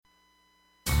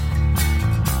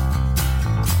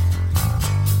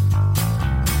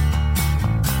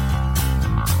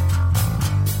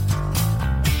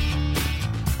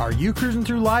you cruising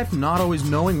through life not always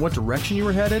knowing what direction you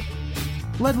were headed?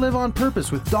 Let Live on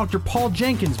Purpose with Dr. Paul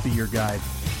Jenkins be your guide.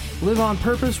 Live on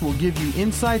Purpose will give you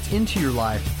insights into your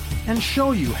life and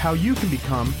show you how you can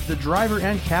become the driver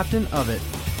and captain of it.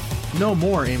 No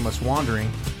more aimless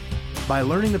wandering. By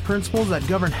learning the principles that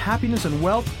govern happiness and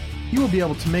wealth, you will be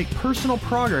able to make personal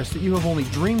progress that you have only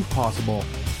dreamed possible.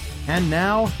 And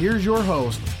now, here's your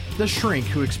host, the shrink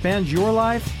who expands your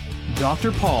life,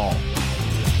 Dr. Paul.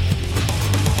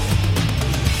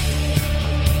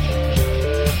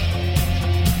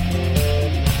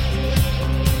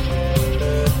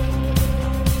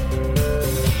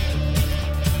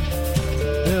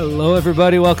 Hello,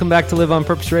 everybody. Welcome back to Live on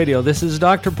Purpose Radio. This is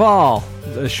Dr. Paul,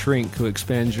 the shrink who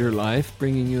expands your life,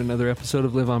 bringing you another episode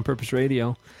of Live on Purpose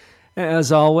Radio.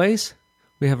 As always,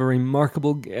 we have a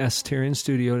remarkable guest here in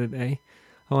studio today.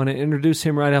 I want to introduce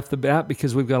him right off the bat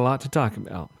because we've got a lot to talk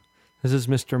about. This is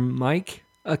Mr. Mike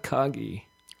Akagi.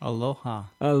 Aloha.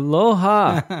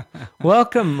 Aloha.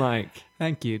 Welcome, Mike.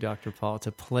 Thank you, Dr. Paul. It's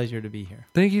a pleasure to be here.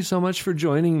 Thank you so much for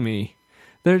joining me.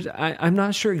 I'm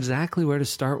not sure exactly where to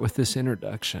start with this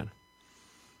introduction.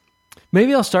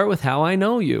 Maybe I'll start with how I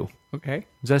know you. Okay.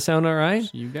 Does that sound all right?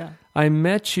 You got it. I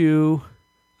met you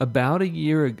about a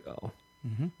year ago.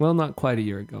 Mm-hmm. Well, not quite a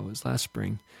year ago. It was last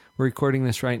spring. We're recording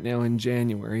this right now in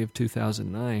January of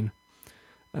 2009.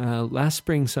 Last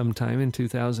spring sometime in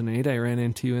 2008, I ran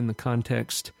into you in the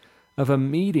context of a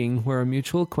meeting where a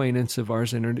mutual acquaintance of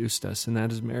ours introduced us, and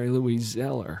that is Mary Louise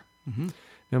Zeller. Mm-hmm.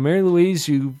 Now, Mary Louise,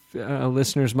 you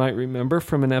listeners might remember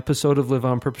from an episode of Live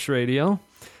on Purpose Radio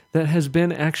that has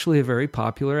been actually a very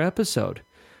popular episode.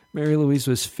 Mary Louise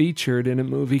was featured in a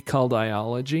movie called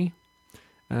Iology.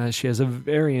 She has a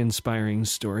very inspiring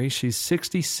story. She's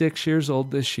 66 years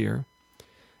old this year.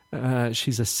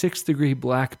 She's a 6th-degree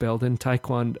black belt in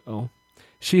Taekwondo.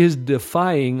 She is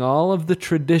defying all of the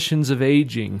traditions of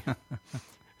aging.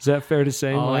 Is that fair to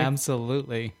say, Oh, Mike?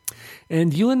 absolutely.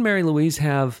 And you and Mary Louise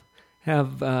have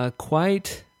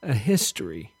quite a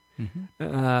history.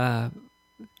 Mm-hmm.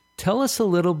 Tell us a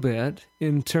little bit,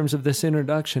 in terms of this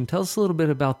introduction, tell us a little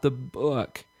bit about the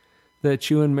book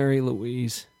that you and Mary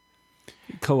Louise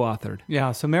co-authored.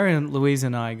 Yeah, so Mary Louise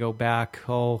and I go back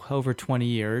over 20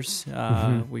 years.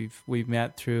 We've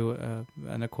met through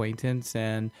an acquaintance,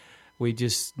 and we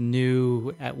just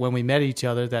knew when we met each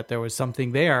other that there was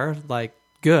something there, like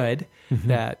good,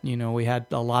 that we had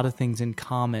a lot of things in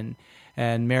common.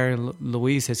 And Mary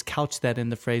Louise has couched that in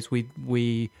the phrase,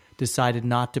 we decided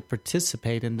not to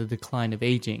participate in the decline of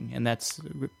aging. And that's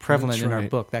prevalent in our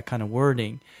book, that kind of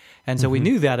wording. And so we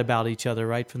knew that about each other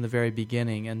right from the very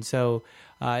beginning. And so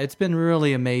it's been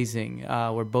really amazing.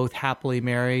 We're both happily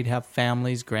married, have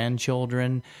families,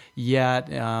 grandchildren, yet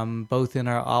both in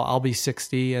our, I'll be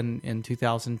 60 in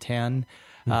 2010.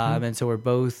 And so we're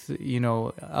both,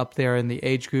 up there in the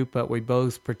age group, but we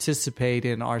both participate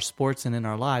in our sports and in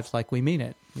our lives like we mean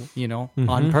it,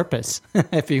 on purpose,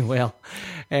 if you will.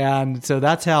 And so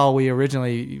that's how we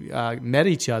originally met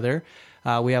each other.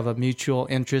 We have a mutual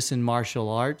interest in martial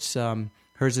arts.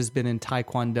 Hers has been in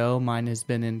Taekwondo. Mine has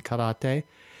been in Karate.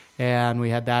 And we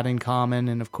had that in common.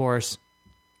 And, of course,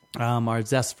 our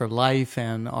zest for life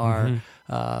and our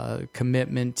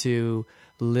commitment to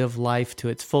live life to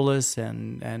its fullest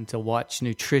and to watch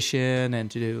nutrition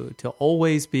and to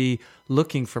always be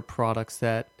looking for products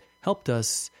that helped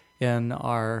us in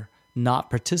our not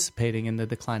participating in the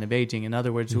decline of aging. In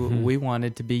other words, we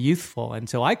wanted to be youthful. And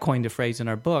so I coined a phrase in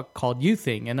our book called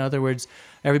youthing. In other words,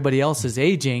 everybody else is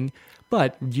aging,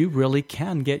 but you really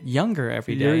can get younger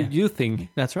every day. You're youthing.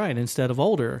 That's right, instead of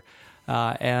older.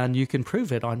 And you can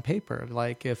prove it on paper.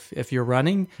 Like if you're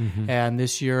running and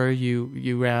this year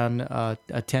you ran a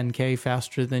 10K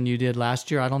faster than you did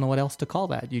last year, I don't know what else to call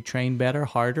that. You train better,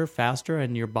 harder, faster,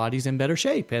 and your body's in better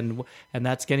shape. And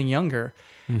that's getting younger.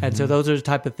 And so those are the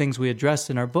type of things we addressed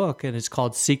in our book. And it's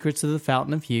called Secrets of the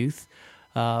Fountain of Youth.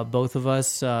 Both of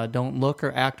us don't look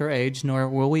or act our age, nor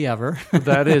will we ever.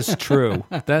 That is true.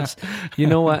 That's, you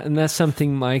know what, and that's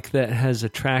something, Mike, that has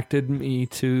attracted me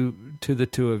to the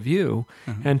two of you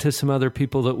and to some other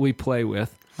people that we play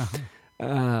with.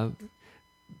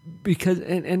 Because,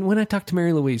 and when I talked to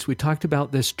Mary Louise, we talked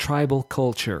about this tribal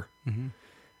culture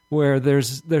where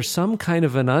there's some kind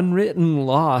of an unwritten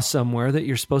law somewhere that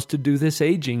you're supposed to do this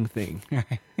aging thing,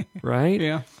 right?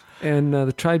 Yeah. And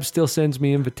the tribe still sends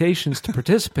me invitations to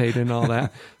participate in all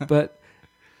that. But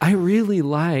I really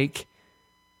like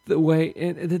the way,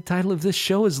 and the title of this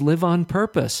show is Live on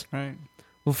Purpose. Right.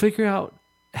 We'll figure out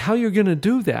how you're going to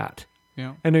do that.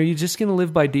 Yeah. And are you just going to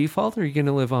live by default, or are you going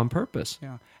to live on purpose?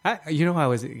 Yeah. I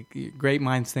was great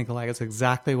minds think alike. That's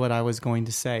exactly what I was going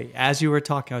to say. As you were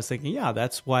talking, I was thinking, yeah,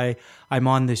 that's why I'm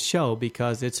on this show,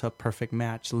 because it's a perfect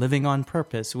match. Living on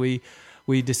purpose. We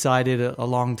decided a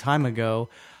long time ago.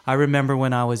 I remember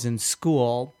when I was in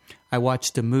school, I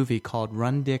watched a movie called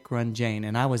Run Dick, Run Jane,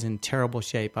 and I was in terrible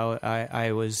shape.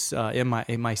 I was in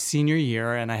my senior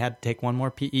year, and I had to take one more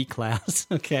PE class,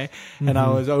 okay? And I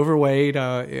was overweight.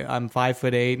 I'm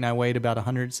 5'8", and I weighed about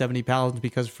 170 pounds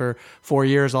because for 4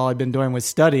 years, all I'd been doing was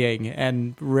studying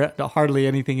and hardly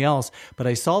anything else. But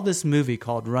I saw this movie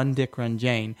called Run Dick, Run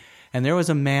Jane, and there was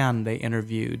a man they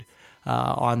interviewed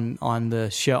on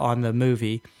the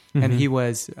movie. And he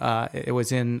was, it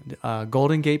was in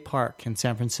Golden Gate Park in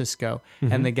San Francisco.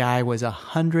 And the guy was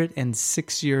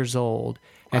 106 years old,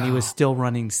 and he was still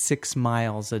running 6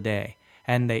 miles a day.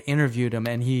 And they interviewed him,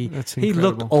 and he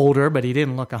looked older, but he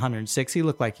didn't look 106. He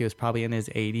looked like he was probably in his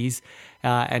 80s.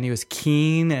 And he was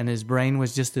keen, and his brain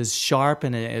was just as sharp,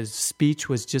 and his speech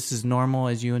was just as normal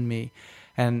as you and me.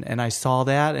 And I saw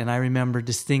that, and I remember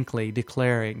distinctly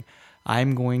declaring,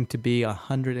 I'm going to be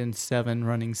 107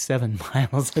 running 7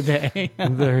 miles a day.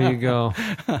 There you go.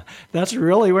 That's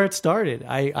really where it started.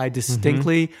 I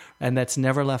distinctly, and that's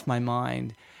never left my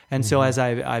mind. And so as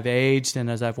I've aged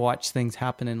and as I've watched things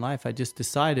happen in life, I just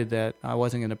decided that I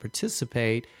wasn't going to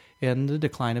participate in the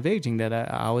decline of aging, that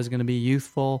I was going to be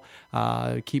youthful,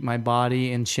 keep my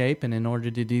body in shape. And in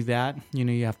order to do that,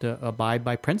 you have to abide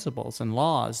by principles and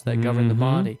laws that govern the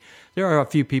body. There are a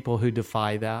few people who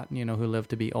defy that, who live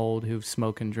to be old, who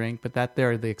smoke and drink, but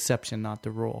they're the exception, not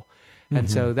the rule. And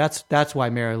so that's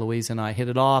why Mary Louise and I hit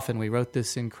it off, and we wrote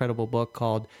this incredible book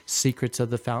called Secrets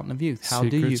of the Fountain of Youth. How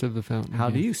do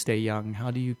you stay young? How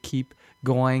do you keep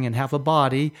going and have a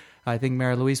body? I think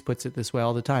Mary Louise puts it this way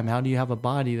all the time. How do you have a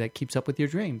body that keeps up with your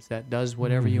dreams, that does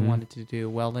whatever you want it to do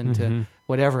well into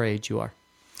whatever age you are?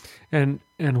 And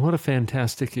what a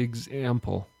fantastic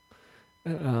example.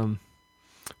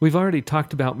 We've already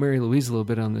talked about Mary Louise a little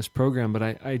bit on this program, but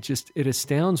it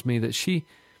astounds me that she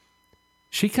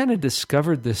kind of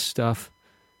discovered this stuff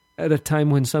at a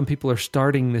time when some people are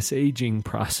starting this aging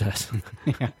process.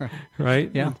 Yeah,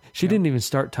 right? Yeah. She didn't even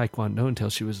start Taekwondo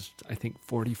until she was, I think,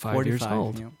 45 years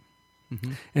old. Yeah.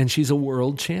 And she's a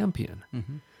world champion.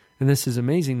 And this is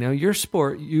amazing. Now, your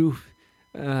sport, you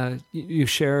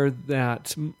share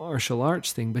that martial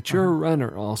arts thing, but you're a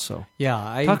runner also.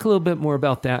 Yeah. Talk a little bit more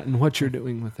about that and what you're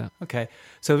doing with that. Okay.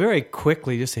 So very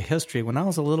quickly, just a history. When I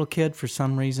was a little kid, for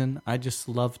some reason, I just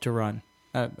loved to run.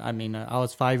 I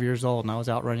was 5 years old, and I was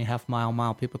out running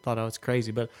half-mile. People thought I was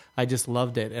crazy, but I just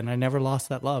loved it, and I never lost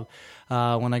that love.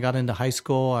 When I got into high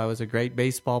school, I was a great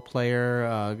baseball player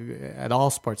at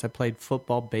all sports. I played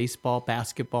football, baseball,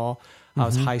 basketball. I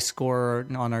was high scorer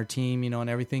on our team, and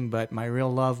everything, but my real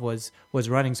love was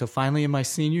running. So finally, in my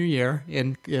senior year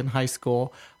in high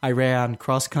school, I ran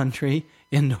cross-country,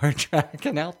 indoor track,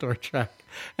 and outdoor track,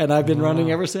 and I've been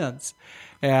running ever since.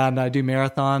 And I do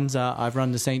marathons. I've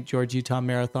run the St. George, Utah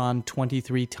Marathon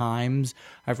 23 times.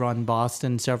 I've run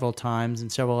Boston several times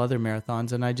and several other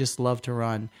marathons, and I just love to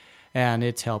run. And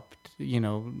it's helped,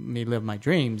 me live my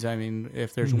dreams. I mean,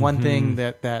 if there's one thing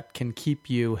that can keep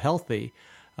you healthy,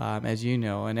 as you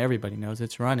know, and everybody knows,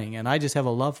 it's running. And I just have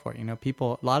a love for it.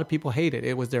 A lot of people hate it.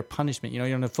 It was their punishment.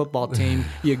 You're on a football team,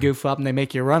 you goof up and they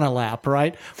make you run a lap,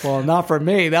 right? Well, not for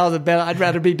me. That was I'd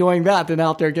rather be doing that than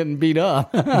out there getting beat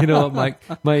up.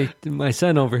 My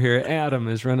son over here, Adam,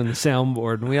 is running the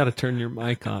soundboard, and we ought to turn your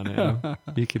mic on, Adam.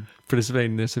 You could participate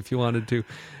in this if you wanted to.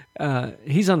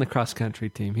 He's on the cross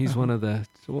country team. He's one of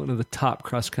the top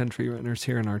cross country runners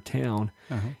here in our town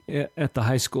at the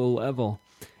high school level.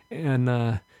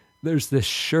 And there's this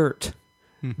shirt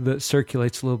that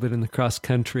circulates a little bit in the cross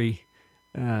country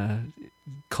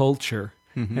culture,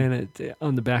 and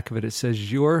on the back of it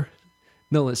says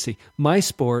my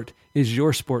sport is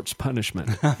your sport's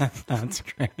punishment. That's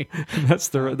great.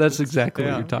 That's exactly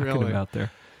what you're talking about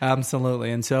there.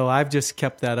 Absolutely. And so I've just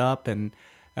kept that up, and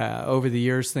over the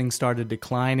years things started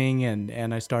declining,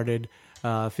 and I started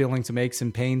feeling some aches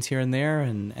and pains here and there,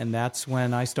 and that's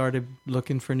when I started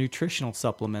looking for nutritional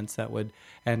supplements that would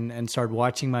and started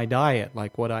watching my diet,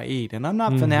 like what I eat. And I'm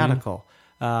not fanatical.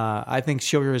 I think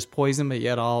sugar is poison, but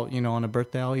yet on a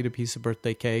birthday I'll eat a piece of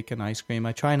birthday cake and ice cream.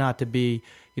 I try not to be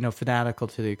fanatical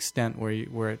to the extent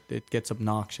where it gets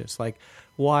obnoxious. Like,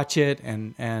 watch it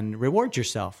and reward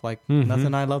yourself. Like,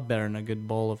 nothing I love better than a good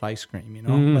bowl of ice cream,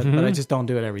 But I just don't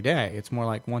do it every day. It's more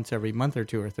like once every month or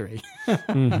 2 or 3.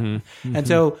 And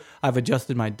so I've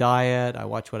adjusted my diet. I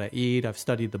watch what I eat. I've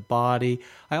studied the body.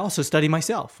 I also study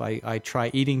myself. I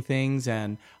try eating things,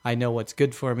 and I know what's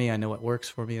good for me. I know what works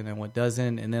for me and then what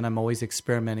doesn't. And then I'm always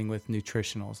experimenting with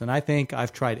nutritionals. And I think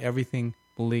I've tried everything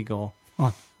legal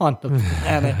on the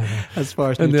planet as far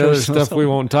as and the other stuff we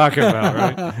won't talk about,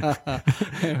 right?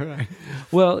 Right.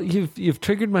 Well, you've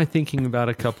triggered my thinking about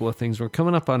a couple of things. We're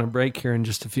coming up on a break here in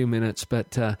just a few minutes,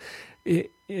 but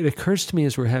it occurs to me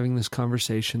as we're having this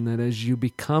conversation that as you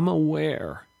become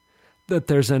aware that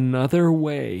there's another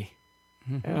way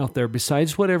out there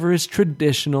besides whatever is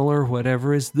traditional or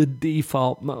whatever is the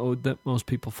default mode that most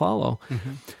people follow,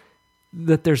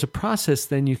 that there's a process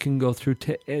then you can go through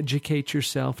to educate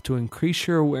yourself, to increase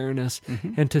your awareness,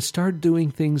 and to start doing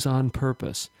things on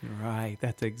purpose. Right,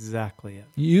 that's exactly it.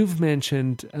 You've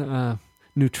mentioned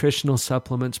nutritional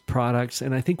supplements, products,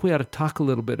 and I think we ought to talk a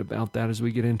little bit about that as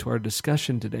we get into our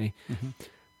discussion today.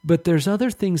 But there's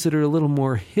other things that are a little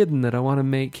more hidden that I want to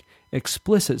make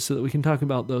explicit so that we can talk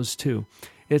about those too.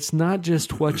 It's not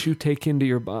just what you take into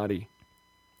your body.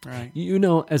 Right.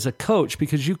 As a coach,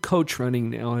 because you coach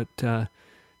running now at the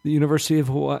University of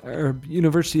Hawaii, or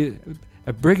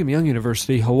at Brigham Young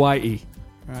University, Hawaii,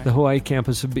 the Hawaii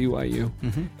campus of BYU,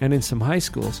 and in some high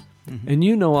schools.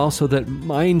 And also that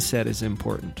mindset is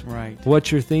important. Right.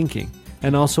 What you're thinking,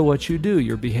 and also what you do,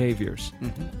 your behaviors.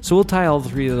 So we'll tie all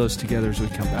 3 of those together as we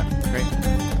come back. Great.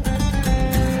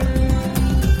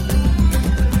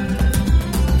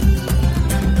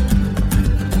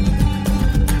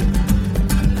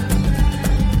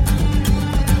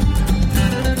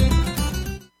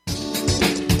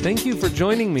 Thank you for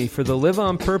joining me for the Live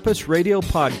on Purpose radio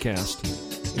podcast.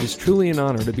 It is truly an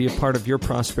honor to be a part of your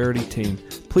prosperity team.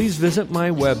 Please visit my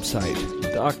website,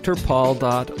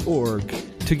 drpaul.org,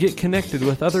 to get connected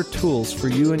with other tools for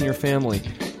you and your family.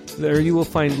 There you will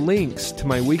find links to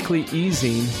my weekly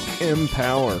e-zine,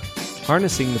 Empower,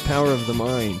 Harnessing the Power of the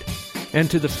Mind, and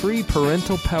to the free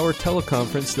Parental Power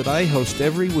teleconference that I host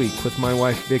every week with my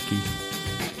wife, Vicki.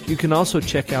 You can also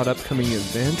check out upcoming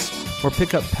events or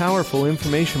pick up powerful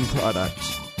information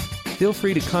products. Feel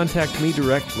free to contact me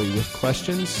directly with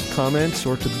questions, comments,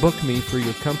 or to book me for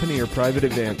your company or private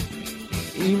event.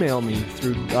 Email me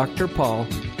through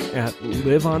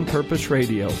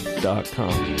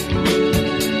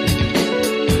drpaul@liveonpurposeradio.com.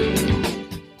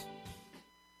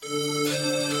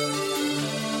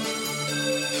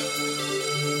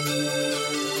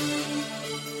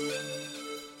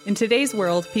 In today's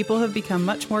world, people have become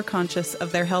much more conscious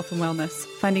of their health and wellness.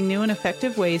 Finding new and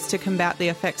effective ways to combat the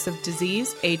effects of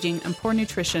disease, aging, and poor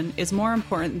nutrition is more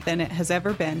important than it has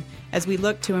ever been as we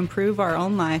look to improve our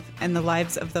own life and the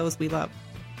lives of those we love.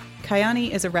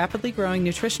 Kyani is a rapidly growing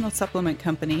nutritional supplement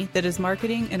company that is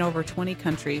marketing in over 20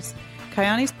 countries.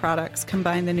 Kyani's products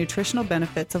combine the nutritional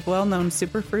benefits of well-known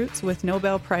superfruits with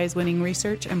Nobel Prize-winning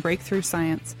research and breakthrough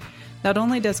science. Not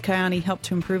only does Kyani help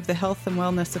to improve the health and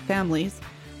wellness of families,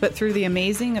 but through the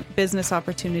amazing business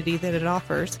opportunity that it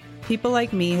offers, people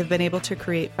like me have been able to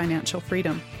create financial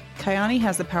freedom. Kyani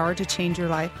has the power to change your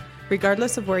life,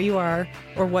 regardless of where you are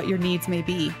or what your needs may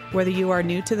be. Whether you are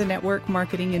new to the network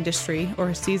marketing industry or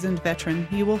a seasoned veteran,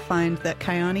 you will find that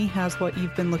Kyani has what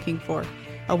you've been looking for.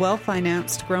 A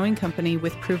well-financed, growing company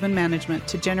with proven management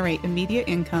to generate immediate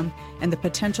income and the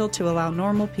potential to allow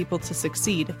normal people to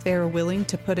succeed if they are willing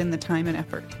to put in the time and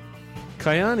effort.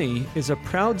 Kyani is a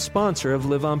proud sponsor of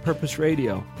Live on Purpose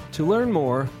Radio. To learn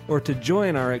more or to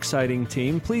join our exciting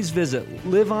team, please visit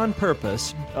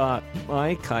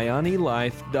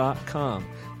liveonpurpose.mykyaniLife.com.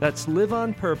 That's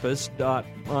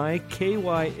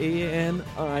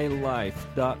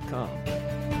liveonpurpose.mykyaniLife.com.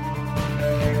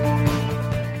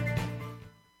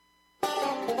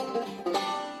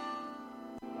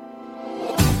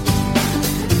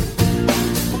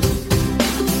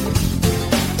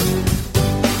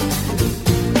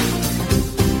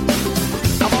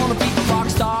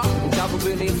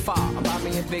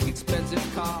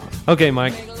 Okay,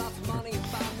 Mike.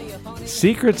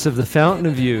 Secrets of the Fountain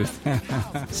of Youth.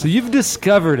 So you've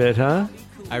discovered it, huh?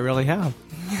 I really have.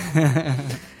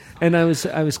 And I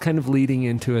was kind of leading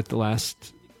into it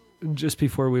just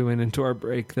before we went into our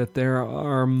break, that there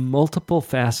are multiple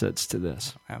facets to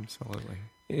this. Absolutely.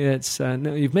 It's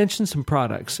no, you've mentioned some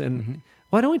products, and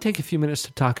why don't we take a few minutes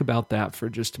to talk about that for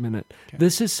just a minute? Okay.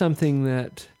 This is something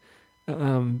that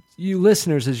you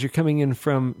listeners, as you're coming in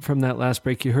from that last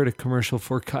break, you heard a commercial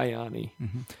for Kyani.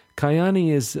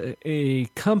 Kyani is a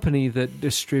company that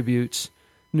distributes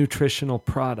nutritional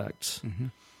products.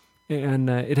 And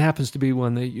it happens to be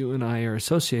one that you and I are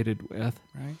associated with.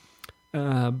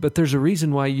 Right. But there's a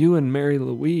reason why you and Mary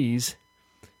Louise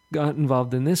got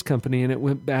involved in this company, and it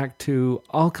went back to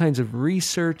all kinds of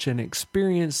research and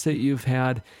experience that you've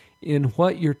had in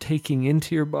what you're taking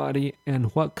into your body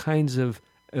and what kinds of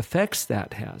effects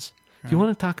that has. Right. Do you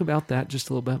want to talk about that just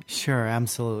a little bit? Sure,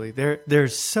 absolutely.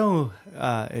 There's so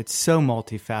it's so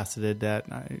multifaceted that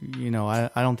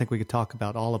I don't think we could talk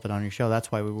about all of it on your show.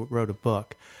 That's why we wrote a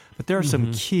book. But there are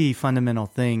some key fundamental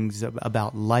things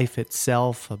about life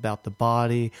itself, about the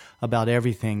body, about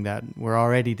everything that we're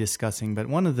already discussing. But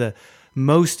one of the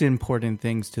most important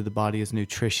things to the body is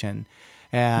nutrition.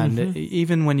 And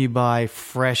even when you buy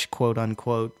fresh, quote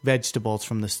unquote, vegetables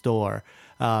from the store,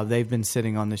 they've been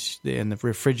sitting on in the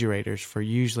refrigerators for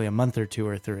usually a month or two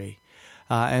or three.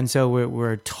 And so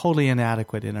we're totally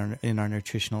inadequate in our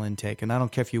nutritional intake. And I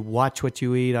don't care if you watch what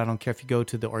you eat. I don't care if you go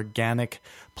to the organic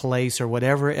place or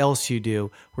whatever else you do.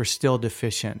 We're still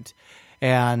deficient.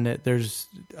 And there's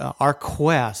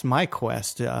my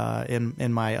quest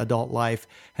in my adult life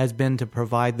has been to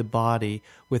provide the body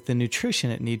with the nutrition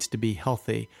it needs to be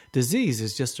healthy. Disease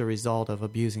is just a result of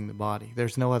abusing the body.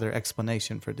 There's no other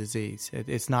explanation for disease.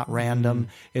 It's not random.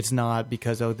 It's not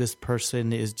because, this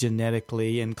person is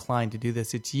genetically inclined to do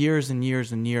this. It's years and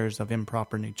years and years of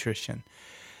improper nutrition.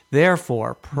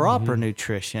 Therefore, proper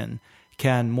nutrition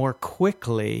can more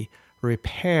quickly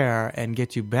repair and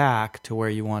get you back to where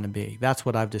you want to be. That's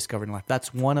what I've discovered in life.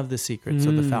 That's one of the secrets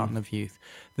of the Fountain of Youth,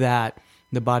 that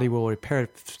the body will repair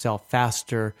itself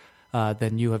faster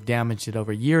than you have damaged it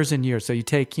over years and years. So you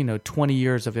take, 20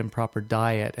 years of improper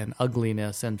diet and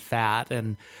ugliness and fat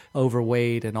and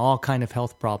overweight and all kind of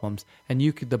health problems, and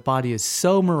the body is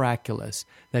so miraculous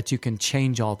that you can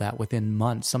change all that within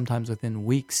months, sometimes within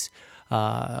weeks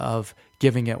of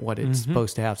giving it what it's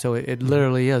supposed to have. So it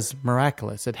literally is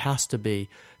miraculous. It has to be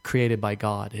created by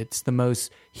God. It's the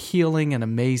most healing and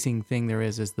amazing thing there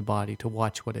is the body, to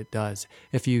watch what it does.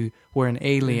 If you were an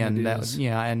alien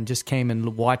and just came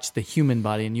and watched the human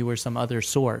body and you were some other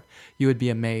sort, you would be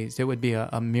amazed. It would be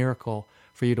a miracle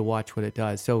for you to watch what it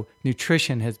does. So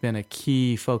nutrition has been a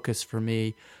key focus for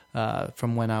me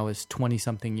from when I was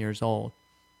 20-something years old.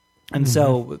 And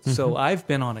so I've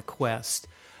been on a quest,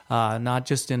 not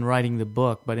just in writing the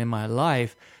book, but in my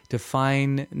life, to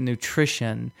find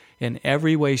nutrition in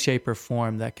every way, shape, or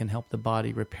form that can help the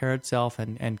body repair itself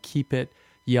and keep it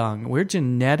young. We're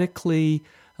genetically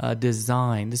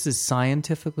designed. This is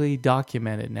scientifically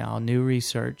documented now, new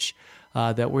research,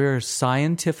 that we're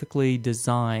scientifically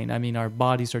designed. I mean, our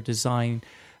bodies are designed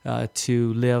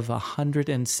to live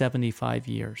 175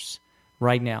 years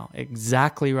right now,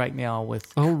 exactly right now,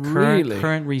 with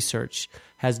current research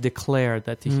has declared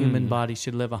that the human body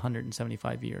should live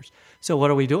 175 years. So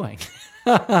what are we doing?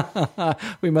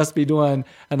 We must be doing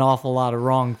an awful lot of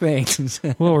wrong things.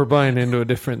 Well, we're buying into a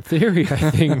different theory, I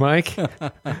think, Mike.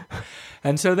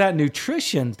 And so that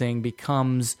nutrition thing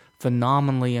becomes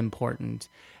phenomenally important.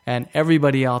 And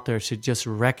everybody out there should just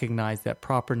recognize that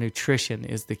proper nutrition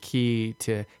is the key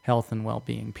to health and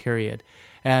well-being, period.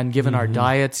 And given our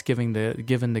diets, given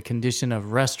the condition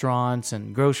of restaurants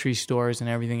and grocery stores and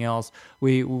everything else,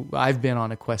 I've been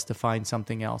on a quest to find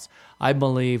something else. I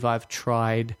believe I've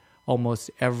tried almost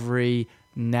every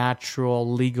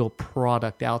natural, legal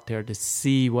product out there to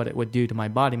see what it would do to my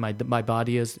body. My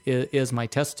body is my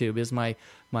test tube, is my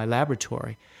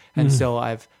laboratory. And so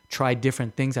I've tried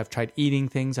different things. I've tried eating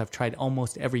things. I've tried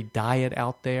almost every diet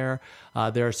out there.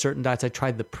 There are certain diets. I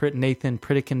tried the Nathan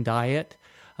Pritikin diet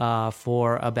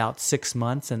for about 6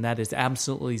 months, and that is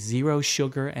absolutely zero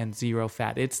sugar and zero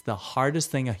fat. It's the hardest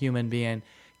thing a human being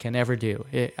can ever do.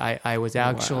 I was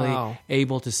actually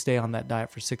able to stay on that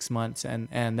diet for 6 months,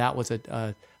 and that was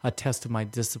a test of my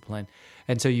discipline.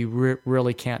 And so you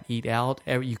really can't eat out.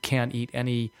 You can't eat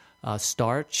any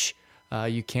starch.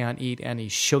 You can't eat any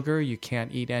sugar. You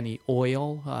can't eat any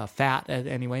oil, fat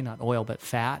anyway, not oil, but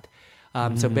fat.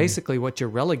 So basically what you're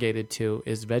relegated to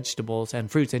is vegetables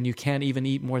and fruits, and you can't even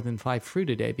eat more than 5 fruit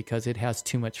a day because it has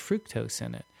too much fructose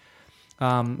in it.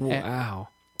 Wow.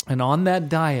 And on that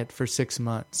diet for 6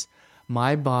 months,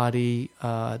 my body,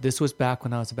 this was back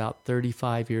when I was about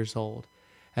 35 years old,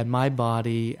 and my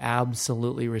body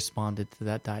absolutely responded to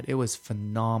that diet. It was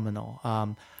phenomenal.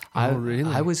 Really?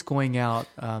 I was going out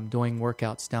doing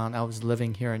workouts down. I was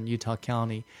living here in Utah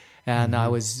County, and I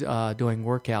was doing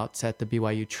workouts at the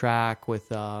BYU track with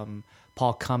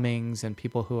Paul Cummings and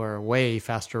people who are way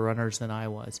faster runners than I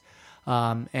was.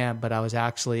 But I was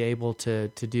actually able to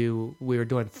do. We were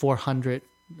doing 400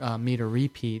 meter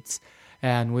repeats,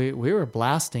 And we were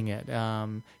blasting it.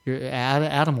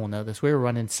 Adam will know this. We were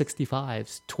running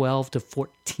 65s, 12 to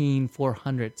 14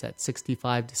 400s at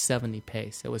 65 to 70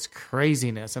 pace. It was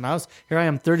craziness. And here I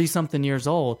am 30-something years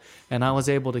old, and I was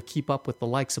able to keep up with the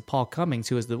likes of Paul Cummings,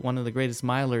 who is one of the greatest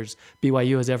milers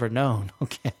BYU has ever known.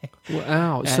 Okay.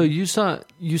 Wow. And so you saw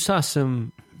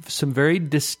some very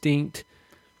distinct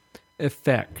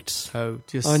effects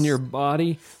on your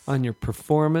body, on your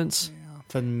performance.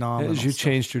 Phenomenal. As you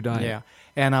changed your diet. Yeah.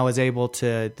 And I was able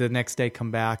to the next day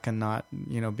come back and not,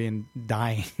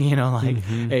 dying,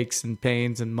 aches and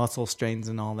pains and muscle strains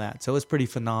and all that. So it was pretty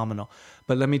phenomenal.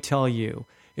 But let me tell you,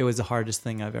 it was the hardest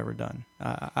thing I've ever done.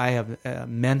 I have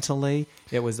mentally,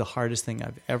 it was the hardest thing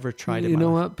I've ever tried. You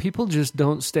know what? People just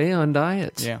don't stay on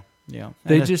diets. Yeah.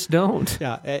 They just don't.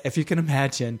 Yeah. If you can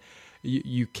imagine,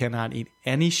 you cannot eat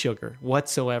any sugar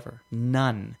whatsoever.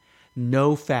 None.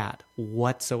 No fat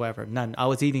whatsoever. None. I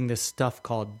was eating this stuff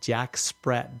called Jack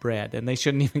Sprat bread, and they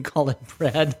shouldn't even call it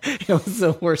bread. It was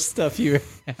the worst stuff you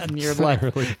had in your life.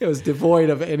 Really? It was devoid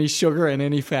of any sugar and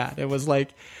any fat. It was like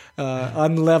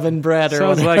unleavened bread.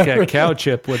 Sounds like a cow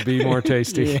chip would be more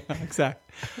tasty. Yeah,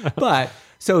 exactly. But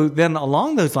so then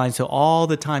along those lines, so all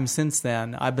the time since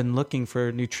then, I've been looking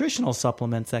for nutritional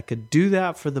supplements that could do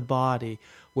that for the body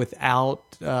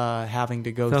without having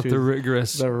to go through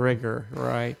the rigor,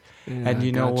 right? Yeah, and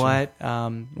you know what?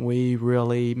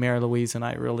 Mary Louise and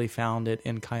I really found it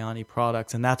in Kyani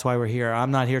products, and that's why we're here. I'm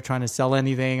not here trying to sell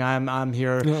anything. I'm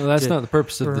here. No, that's not the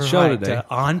purpose of the show today.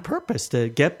 On purpose, to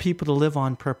get people to live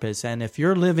on purpose. And if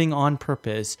you're living on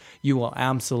purpose, you will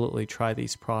absolutely try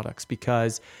these products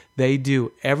because they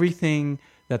do everything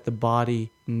that the body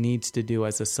needs to do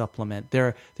as a supplement.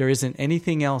 There isn't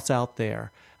anything else out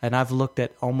there. And I've looked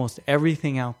at almost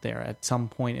everything out there at some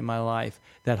point in my life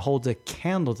that holds a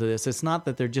candle to this. It's not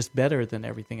that they're just better than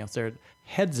everything else. They're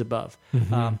heads above.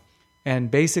 Mm-hmm. And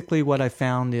basically what I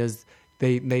found is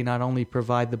they not only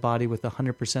provide the body with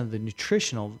 100% of the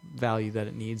nutritional value that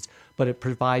it needs, but it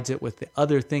provides it with the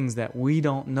other things that we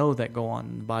don't know that go on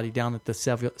in the body down at the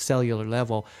cellular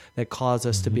level that cause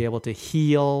us to be able to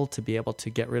heal, to be able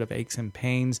to get rid of aches and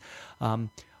pains.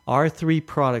 Our three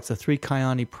products, the three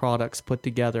Kyani products put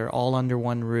together all under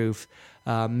one roof,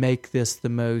 make this the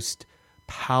most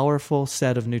powerful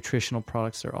set of nutritional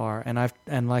products there are.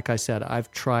 And like I said,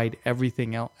 I've tried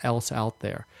everything else out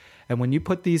there. And when you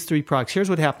put these three products, here's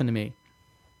what happened to me.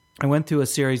 I went through a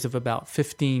series of about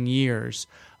 15 years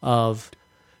of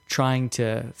trying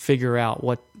to figure out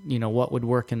what would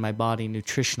work in my body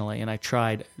nutritionally, and I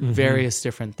tried various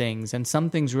different things, and some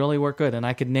things really work good, and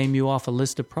I could name you off a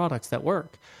list of products that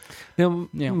work. Now,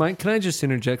 Mike, can I just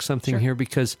interject something here,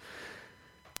 because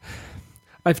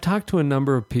I've talked to a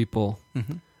number of people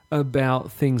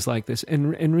about things like this,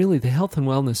 and really the health and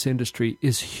wellness industry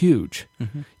is huge.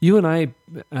 You and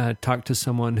I talked to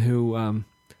someone who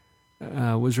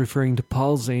was referring to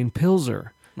Paul Zane Pilzer,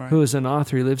 who is an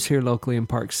author. He lives here locally in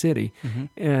Park City,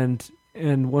 and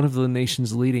one of the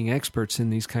nation's leading experts in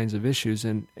these kinds of issues.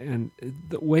 And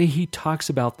the way he talks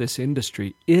about this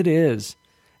industry, it is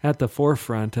at the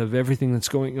forefront of everything that's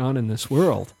going on in this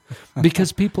world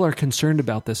because people are concerned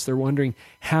about this. They're wondering,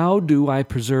 how do I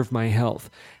preserve my health?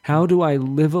 How do I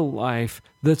live a life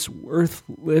that's worth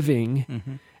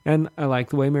living? And I like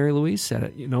the way Mary Louise said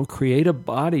it, create a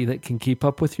body that can keep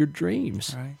up with your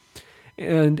dreams. Right.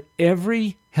 And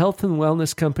every health and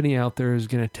wellness company out there is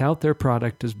going to tout their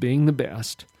product as being the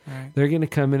best. Right. They're going to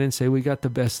come in and say, we got the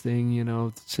best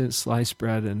thing, since sliced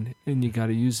bread, and you got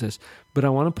to use this. But I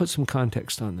want to put some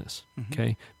context on this,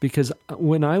 okay? Because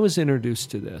when I was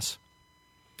introduced to this,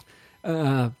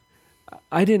 I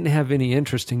didn't have any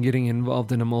interest in getting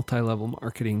involved in a multi-level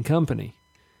marketing company.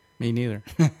 Me neither.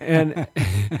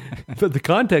 But the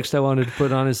context I wanted to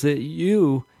put on is that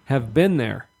you have been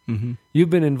there. You've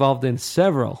been involved in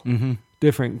several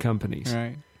different companies.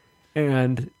 Right.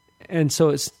 And so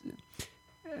it's,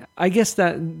 I guess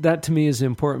that to me is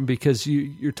important because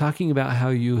you're talking about how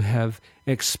you have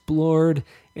explored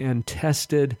and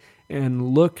tested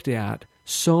and looked at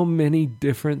so many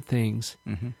different things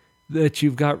that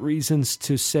you've got reasons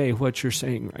to say what you're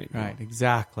saying right now. Right,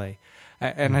 exactly.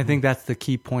 And I think that's the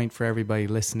key point for everybody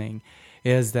listening,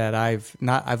 is that I've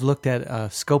looked at a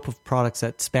scope of products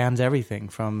that spans everything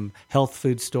from health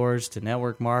food stores to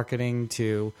network marketing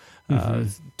to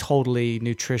totally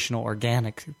nutritional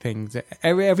organic things,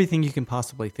 everything you can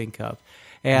possibly think of.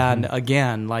 And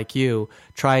again, like you,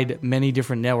 tried many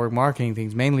different network marketing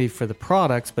things, mainly for the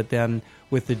products, but then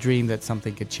with the dream that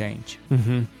something could change.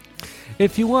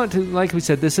 If you want to, like we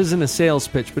said, this isn't a sales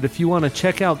pitch, but if you want to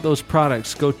check out those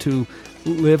products, go to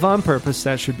Live on Purpose,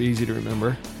 that should be easy to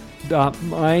remember,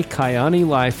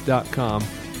 www.mykyanilife.com.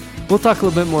 We'll talk a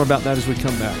little bit more about that as we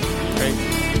come back. Great.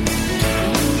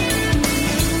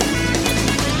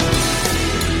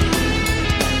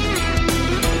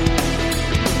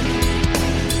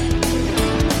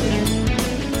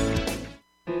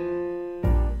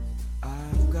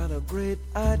 I've got a great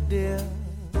idea.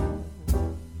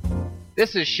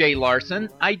 This is Shay Larson,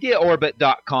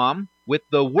 IdeaOrbit.com, with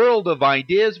the World of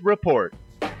Ideas Report.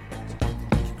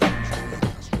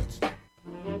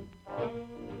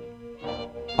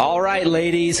 All right,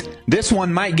 ladies, this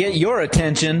one might get your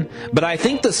attention, but I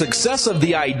think the success of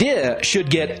the idea should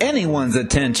get anyone's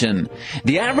attention.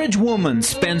 The average woman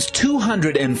spends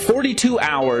 242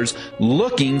 hours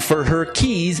looking for her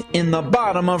keys in the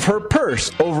bottom of her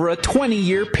purse over a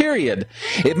 20-year period.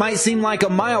 It might seem like a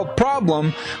mild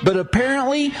problem, but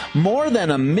apparently more than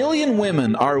 1 million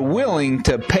women are willing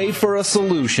to pay for a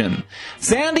solution.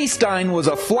 Sandy Stein was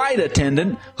a flight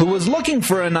attendant who was looking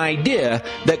for an idea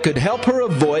that could help her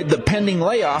avoid the pending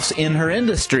layoffs in her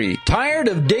industry. Tired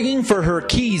of digging for her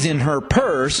keys in her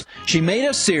purse, she made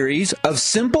a series of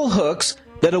simple hooks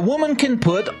that a woman can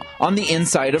put on the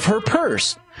inside of her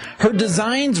purse. Her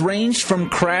designs ranged from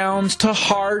crowns to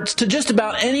hearts to just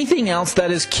about anything else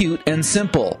that is cute and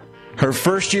simple. Her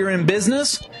first year in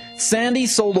business, Sandy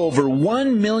sold over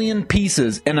 1 million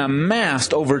pieces and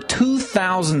amassed over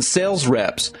 2,000 sales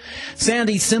reps.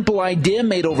 Sandy's simple idea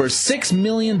made over $6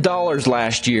 million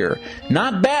last year.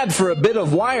 Not bad for a bit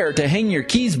of wire to hang your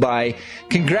keys by.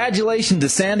 Congratulations to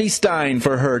Sandy Stein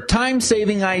for her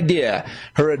time-saving idea.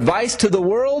 Her advice to the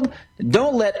world: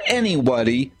 don't let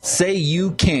anybody say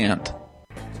you can't.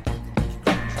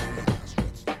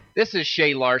 This is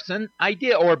Shay Larson,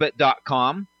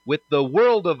 IdeaOrbit.com, with the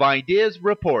World of Ideas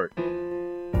Report. I've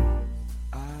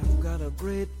got a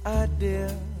great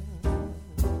idea.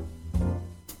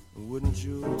 Wouldn't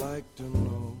you like to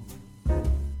know?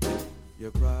 You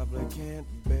probably can't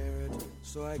bear it,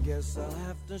 so I guess I'll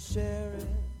have to share it.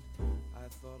 I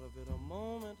thought of it a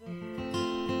moment ago.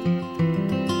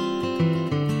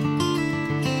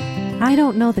 I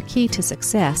don't know the key to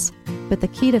success, but the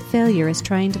key to failure is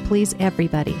trying to please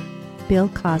everybody. Bill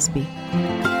Cosby.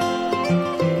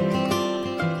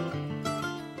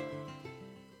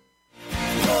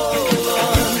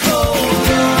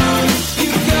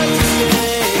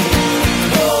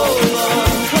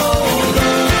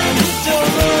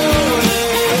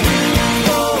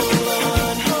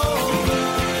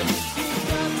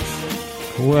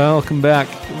 Welcome back.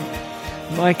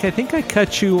 Mike, I think I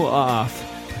cut you off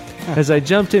as I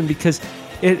jumped in because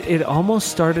it almost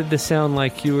started to sound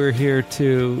like you were here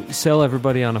to sell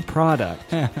everybody on a product.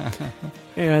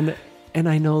 And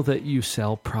I know that you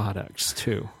sell products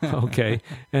too, okay?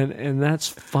 and that's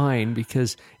fine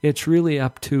because it's really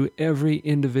up to every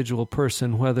individual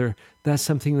person whether that's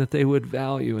something that they would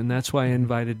value. And that's why I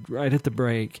invited right at the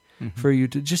break for you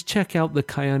to just check out the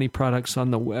Kyani products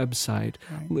on the website,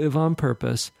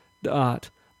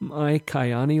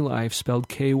 liveonpurpose.mykyani.life, spelled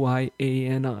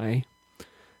Kyani,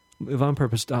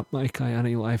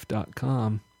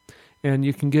 liveonpurpose.mykyani.life.com. And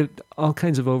you can get all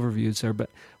kinds of overviews there.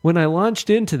 But when I launched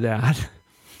into that,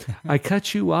 I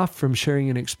cut you off from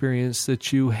sharing an experience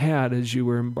that you had as you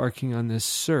were embarking on this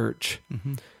search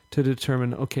to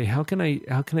determine, okay, how can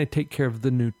I take care of the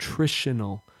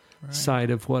nutritional side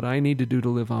of what I need to do to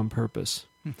live on purpose?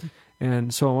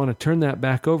 And so I want to turn that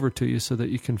back over to you so that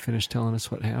you can finish telling us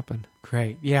what happened.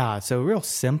 Great. Yeah. So real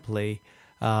simply,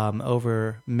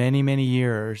 over many, many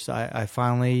years, I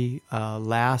finally,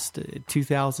 last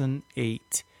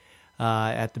 2008,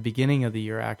 at the beginning of the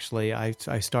year, actually, I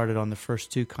started on the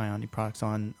first two Kyani products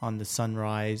on the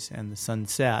Sunrise and the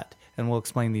Sunset, and we'll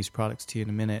explain these products to you in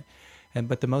a minute.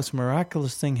 But the most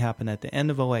miraculous thing happened at the end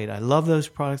of 2008. I love those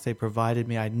products. They provided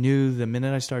me. I knew the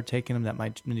minute I started taking them that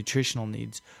my nutritional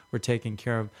needs were taken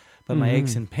care of. But my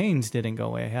aches and pains didn't go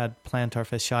away. I had plantar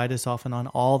fasciitis off and on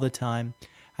all the time.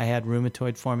 I had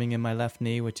rheumatoid forming in my left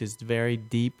knee, which is very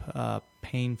deep,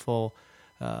 painful,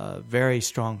 very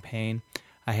strong pain.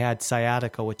 I had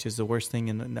sciatica, which is the worst thing,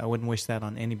 and I wouldn't wish that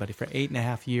on anybody. For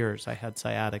 8.5 years, I had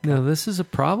sciatica. Now, this is a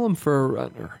problem for a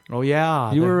runner. Oh,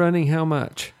 yeah. You were running how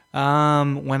much?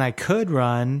 When I could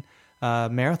run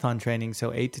marathon training,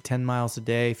 so 8 to 10 miles a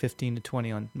day, 15 to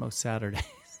 20 on most Saturdays.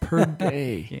 Per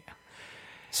day. Yeah.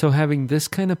 So having this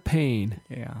kind of pain.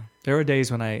 Yeah. There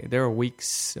were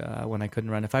weeks when I couldn't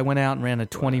run. If I went out and ran a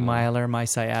 20-miler, my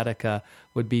sciatica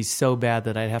would be so bad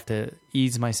that I'd have to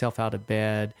ease myself out of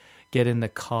bed, get in the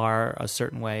car a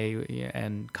certain way,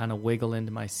 and kind of wiggle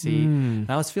into my seat. And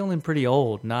I was feeling pretty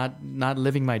old, not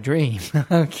living my dream.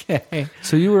 Okay.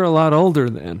 So you were a lot older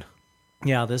then.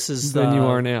 Yeah, this is than you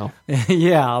are now.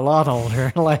 Yeah, a lot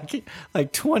older, like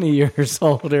 20 years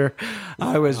older.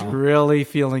 I was really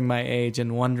feeling my age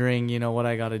and wondering, what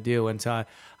I got to do. And so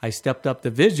I stepped up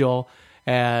the vigil,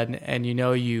 and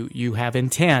you have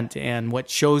intent, and what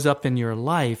shows up in your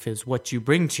life is what you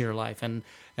bring to your life. And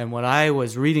what I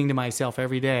was reading to myself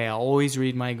every day, I always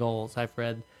read my goals. I've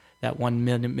read That 1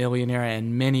 Minute Millionaire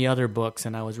and many other books,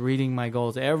 and I was reading my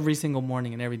goals every single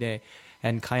morning and every day.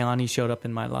 And Kyani showed up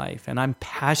in my life, and I'm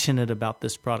passionate about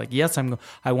this product. Yes,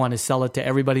 I want to sell it to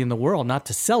everybody in the world, not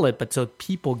to sell it, but so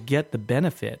people get the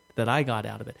benefit that I got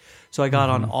out of it. So I got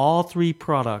on all 3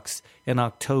 products in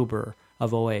October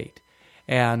of 2008,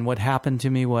 and what happened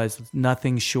to me was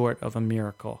nothing short of a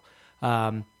miracle.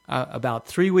 About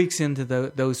 3 weeks into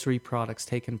those 3 products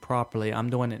taken properly, I'm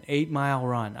doing an 8-mile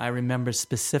run. I remember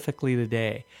specifically the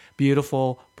day,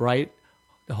 beautiful, bright,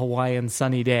 Hawaiian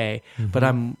sunny day, but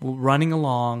I'm running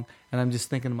along and I'm just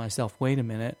thinking to myself, wait a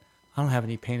minute, I don't have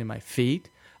any pain in my feet.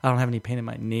 I don't have any pain in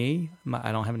my knee.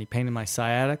 I don't have any pain in my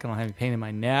sciatic. I don't have any pain in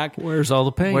my neck. Where's all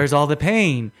the pain? Where's all the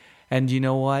pain? And you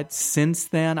know what? Since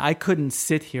then, I couldn't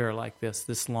sit here like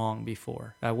this long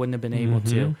before. I wouldn't have been able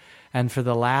to. And for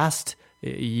the last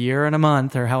year and a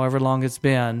month, or however long it's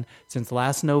been, since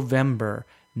last November,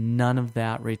 none of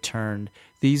that returned.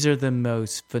 These are the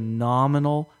most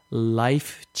phenomenal,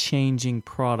 life-changing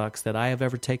products that I have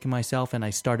ever taken myself, and I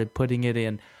started putting it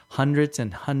in hundreds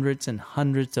and hundreds and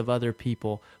hundreds of other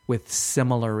people with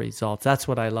similar results. That's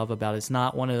what I love about it. It's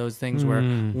not one of those things where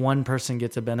one person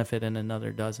gets a benefit and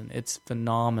another doesn't. It's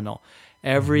phenomenal.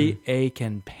 Every ache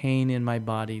and pain in my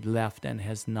body left and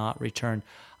has not returned.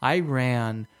 I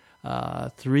ran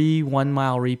 3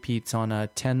 1-mile repeats on a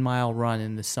 10-mile run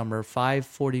in the summer,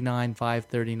 5:49,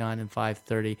 5:39, and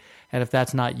 5:30. And if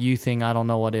that's not you thing, I don't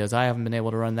know what is. I haven't been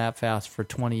able to run that fast for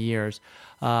 20 years.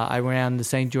 I ran the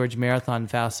St. George Marathon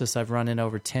fastest I've run in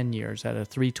over 10 years at a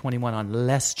 3:21 on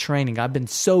less training. I've been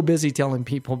so busy telling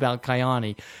people about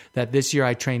Kyani that this year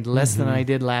I trained less than I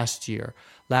did last year.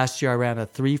 Last year I ran a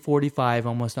 3:45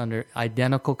 almost under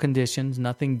identical conditions,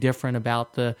 nothing different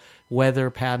about the weather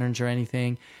patterns or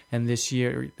anything. And this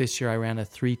year I ran a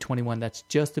 3:21. That's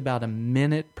just about a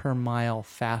minute per mile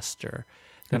faster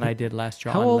than I did last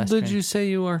year. How old did you say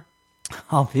you are?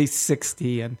 I'll be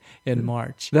 60 in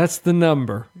March. That's the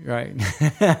number. Right.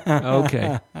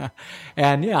 Okay.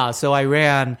 And yeah, so I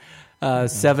ran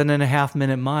 7.5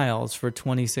 minute miles for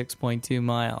 26.2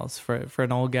 miles. For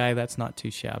an old guy, that's not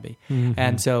too shabby.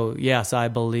 And so, yes, I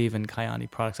believe in Kyani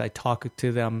products. I talk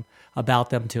to them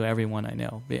about them to everyone I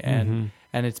know.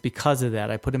 And it's because of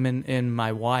that. I put them in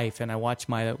my wife, and I watch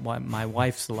my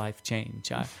wife's life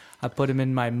change. I put them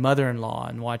in my mother-in-law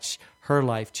and watch her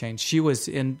life change. She was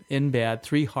in bed,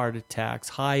 3 heart attacks,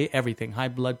 high everything, high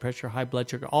blood pressure, high blood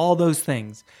sugar, all those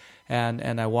things.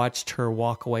 And I watched her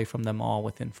walk away from them all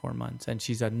within 4 months. And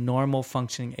she's a normal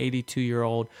functioning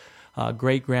 82-year-old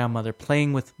great-grandmother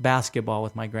playing with basketball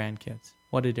with my grandkids.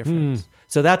 What a difference.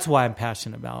 So that's why I'm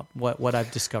passionate about what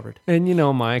I've discovered. And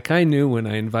Mike, I knew when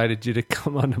I invited you to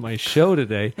come onto my show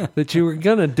today that you were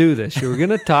going to do this. You were going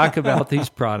to talk about these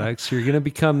products. You're going to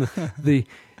become the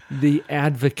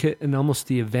advocate and almost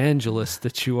the evangelist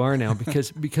that you are now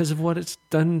because of what it's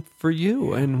done for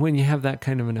you. And when you have that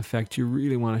kind of an effect, you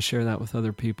really want to share that with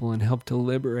other people and help to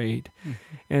liberate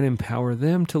and empower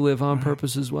them to live on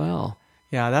purpose as well.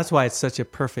 Yeah, that's why it's such a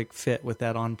perfect fit with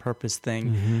that on purpose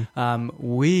thing.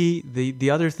 The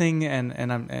other thing,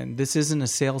 and this isn't a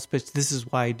sales pitch. This is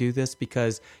why I do this,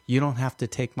 because you don't have to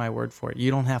take my word for it.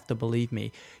 You don't have to believe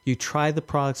me. You try the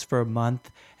products for a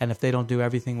month, and if they don't do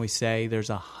everything we say, there's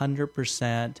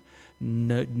 100%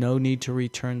 no need to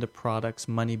return the products,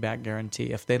 money back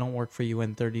guarantee. If they don't work for you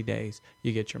in 30 days,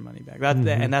 you get your money back.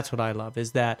 And that's what I love,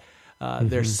 is that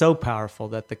they're so powerful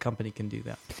that the company can do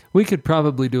that. We could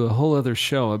probably do a whole other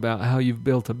show about how you've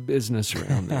built a business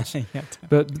around this.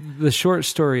 But the short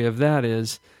story of that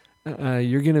is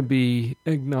you're going to be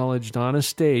acknowledged on a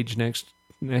stage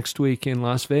next week in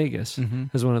Las Vegas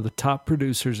as one of the top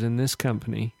producers in this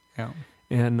company. Yeah.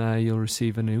 And you'll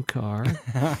receive a new car.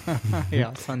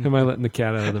 Yeah. Am I letting the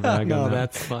cat out of the bag? No, on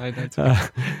that? That's fine. That's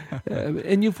fine.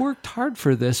 And you've worked hard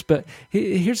for this, but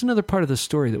here's another part of the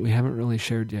story that we haven't really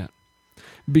shared yet.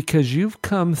 Because you've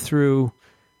come through,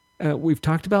 we've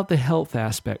talked about the health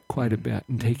aspect quite a bit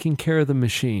and taking care of the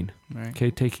machine, okay,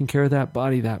 taking care of that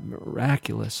body, that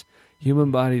miraculous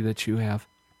human body that you have.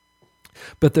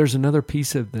 But there's another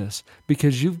piece of this,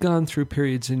 because you've gone through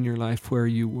periods in your life where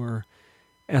you were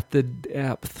at the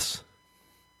depths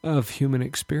of human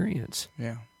experience.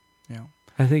 Yeah.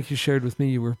 I think you shared with me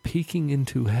you were peeking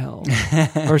into hell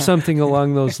or something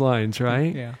along those lines,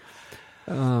 right?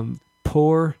 Yeah.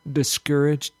 poor,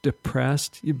 discouraged,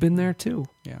 depressed. You've been there too.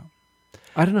 Yeah.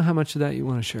 I don't know how much of that you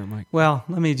want to share, Mike. Well,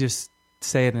 let me just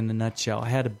say it in a nutshell. I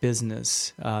had a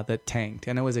business that tanked,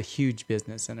 and it was a huge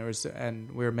business,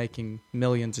 and we were making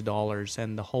millions of dollars,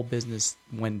 and the whole business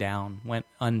went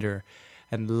under,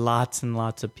 and lots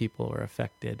of people were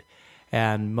affected,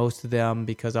 and most of them,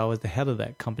 because I was the head of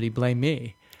that company, blame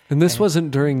me. And this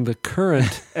wasn't during the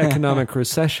current economic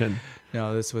recession.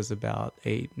 No, this was about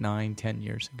 8, 9, 10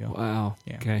 years ago. Wow.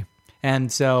 Yeah. Okay.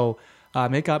 And so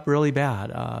it got really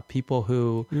bad. People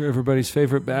who... You're everybody's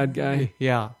favorite bad guy?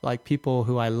 Yeah. Like people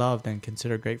who I loved and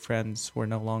considered great friends were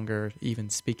no longer even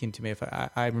speaking to me. If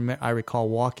I recall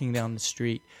walking down the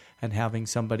street and having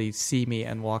somebody see me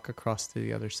and walk across to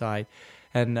the other side.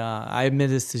 And I admit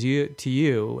this to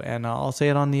you, and I'll say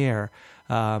it on the air.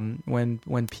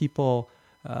 When people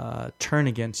turn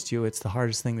against you, it's the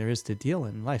hardest thing there is to deal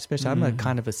in life. Especially, I'm a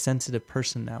kind of a sensitive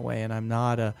person that way, and I'm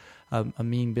not a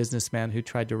mean businessman who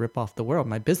tried to rip off the world.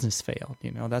 My business failed.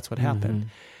 That's what happened,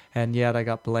 and yet I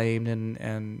got blamed.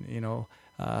 And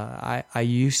I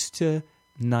used to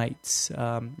nights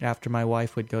after my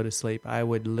wife would go to sleep, I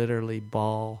would literally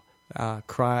bawl.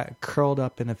 Cry, curled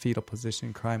up in a fetal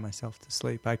position, cry myself to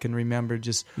sleep. I can remember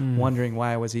just wondering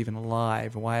why I was even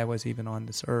alive, why I was even on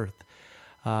this earth.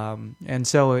 And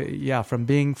so, from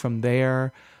being from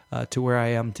there to where I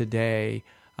am today,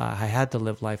 I had to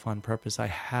live life on purpose. I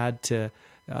had to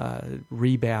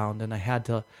rebound, and I had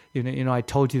to, I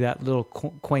told you that little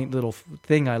quaint little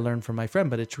thing I learned from my friend,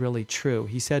 but it's really true.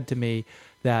 He said to me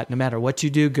that no matter what you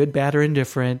do, good, bad, or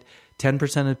indifferent,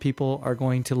 10% of people are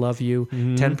going to love you,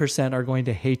 10% are going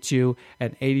to hate you,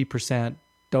 and 80%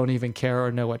 don't even care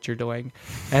or know what you're doing.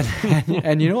 And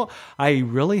I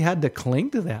really had to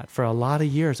cling to that for a lot of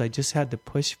years. I just had to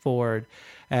push forward.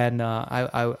 And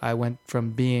I went from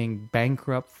being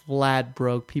bankrupt, flat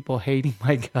broke, people hating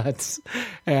my guts.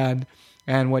 And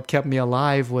what kept me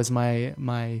alive was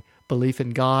my belief in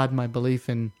God, my belief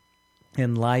in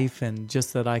life, and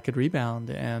just that I could rebound,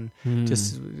 and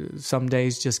just some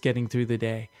days just getting through the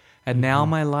day. And now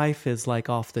my life is like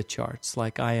off the charts.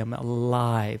 Like I am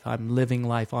alive. I'm living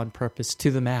life on purpose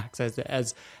to the max.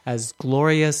 As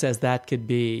glorious as that could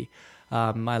be,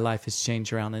 my life has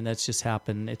changed around, and that's just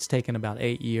happened. It's taken about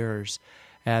 8 years,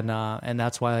 and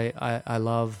that's why I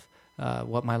love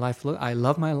what my life I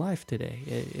love my life today.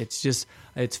 It's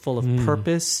full of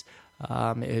purpose.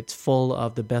 It's full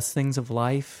of the best things of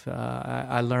life.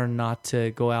 I learned not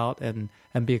to go out and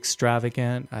be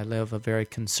extravagant. I live a very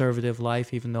conservative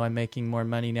life, even though I'm making more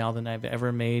money now than I've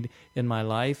ever made in my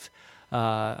life.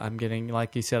 I'm getting,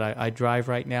 like you said, I drive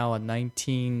right now a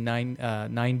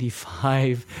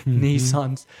 1995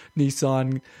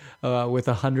 Nissan with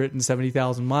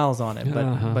 170,000 miles on it.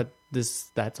 But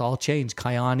that's all changed.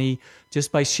 Kyani,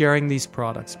 just by sharing these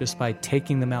products, just by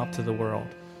taking them out to the world.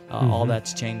 All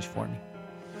that's changed for me.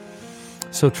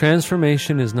 So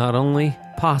transformation is not only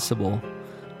possible,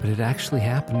 but it actually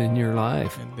happened in your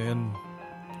life. And then,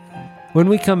 when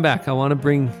we come back, I want to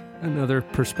bring another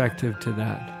perspective to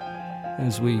that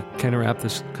as we kind of wrap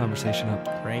this conversation up.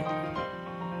 Great.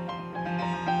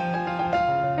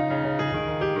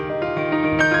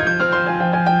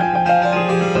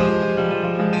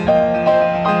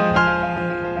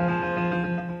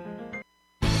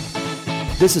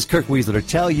 This is Kirk Weasler to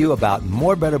tell you about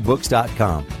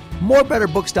morebetterbooks.com.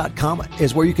 Morebetterbooks.com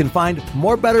is where you can find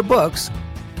more better books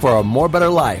for a more better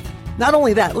life. Not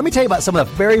only that, let me tell you about some of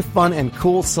the very fun and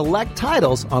cool select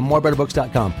titles on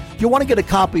morebetterbooks.com. You'll want to get a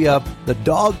copy of The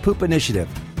Dog Poop Initiative.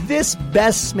 This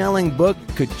best-smelling book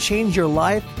could change your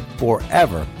life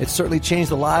forever. It's certainly changed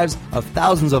the lives of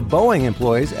thousands of Boeing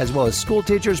employees, as well as school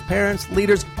teachers, parents,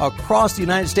 leaders across the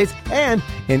United States and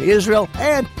in Israel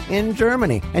and in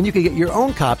Germany. And you can get your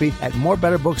own copy at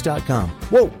morebetterbooks.com.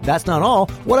 Whoa, that's not all.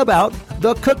 What about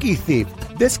The Cookie Thief?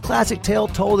 This classic tale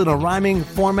told in a rhyming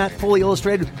format, fully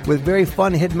illustrated with very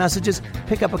fun hidden messages.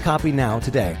 Pick up a copy now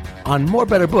today on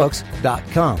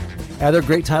morebetterbooks.com. Other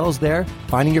great titles there: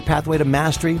 Finding Your Pathway to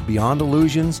Mastery, Beyond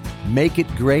Illusions, Make It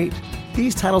Great.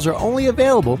 These titles are only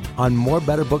available on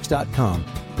morebetterbooks.com.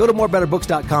 Go to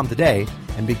morebetterbooks.com today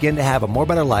and begin to have a more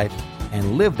better life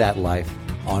and live that life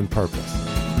on purpose.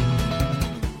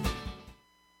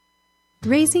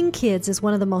 Raising kids is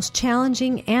one of the most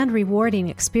challenging and rewarding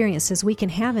experiences we can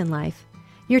have in life.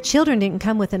 Your children didn't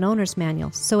come with an owner's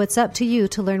manual, so it's up to you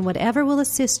to learn whatever will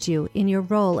assist you in your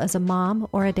role as a mom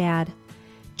or a dad.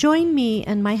 Join me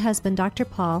and my husband, Dr.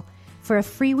 Paul, for a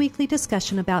free weekly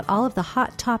discussion about all of the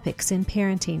hot topics in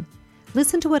parenting.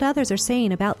 Listen to what others are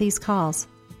saying about these calls.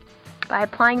 By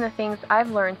applying the things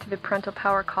I've learned through the Parental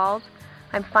Power calls,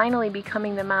 I'm finally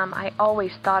becoming the mom I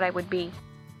always thought I would be.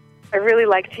 I really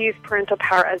like to use Parental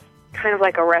Power as kind of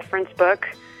like a reference book.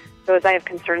 So as I have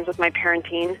concerns with my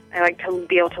parenting, I like to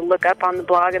be able to look up on the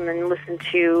blog and then listen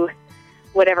to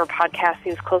whatever podcast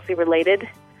seems closely related.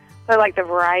 So I like the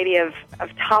variety of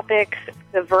topics,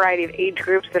 the variety of age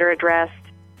groups that are addressed.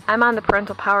 I'm on the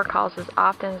Parental Power calls as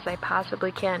often as I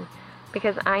possibly can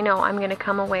because I know I'm going to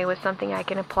come away with something I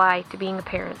can apply to being a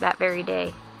parent that very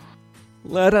day.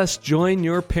 Let us join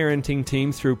your parenting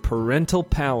team through Parental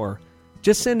Power.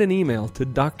 Just send an email to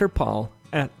Dr. Paul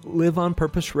at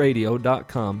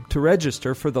liveonpurposeradio.com to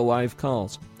register for the live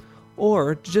calls.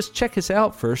 Or just check us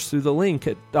out first through the link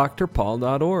at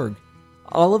drpaul.org.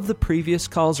 All of the previous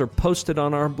calls are posted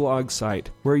on our blog site,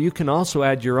 where you can also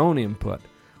add your own input.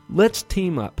 Let's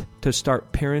team up to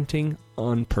start parenting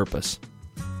on purpose.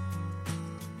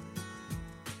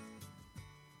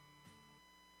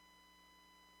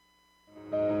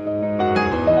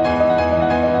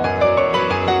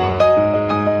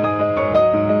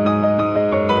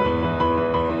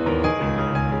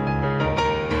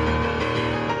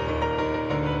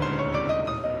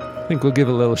 I think we'll give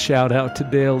a little shout out to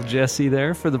Dale Jesse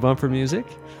there for the bumper music.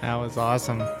 That was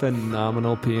awesome.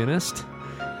 Phenomenal pianist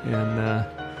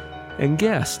and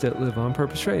guest at Live on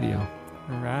Purpose Radio.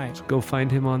 All right. So go find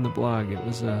him on the blog. It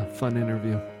was a fun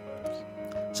interview.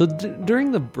 So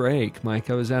during the break, Mike,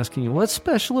 I was asking you, what's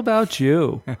special about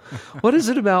you? What is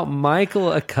it about Michael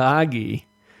Akagi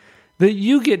that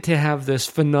you get to have this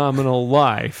phenomenal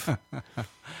life?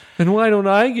 And why don't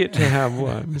I get to have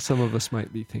one? Some of us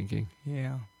might be thinking.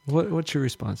 Yeah. What's your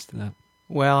response to that?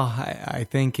 Well, I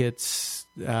think it's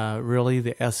really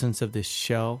the essence of this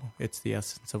show. It's the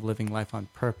essence of living life on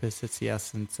purpose. It's the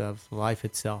essence of life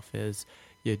itself is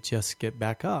you just get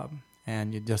back up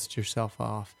and you dust yourself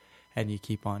off and you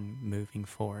keep on moving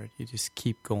forward. You just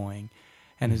keep going.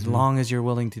 And as long as you're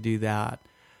willing to do that,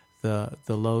 the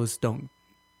lows don't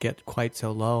get quite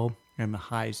so low and the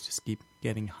highs just keep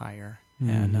getting higher.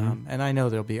 And I know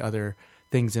there'll be other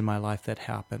things in my life that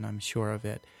happen. I'm sure of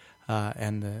it.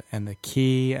 And the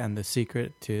key and the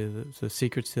secret to the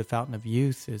secrets to the fountain of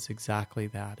youth is exactly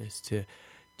that: is to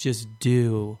just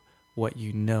do what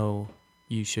you know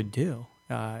you should do.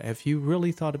 If you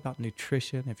really thought about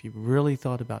nutrition, if you really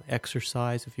thought about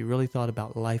exercise, if you really thought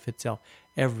about life itself,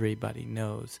 everybody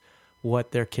knows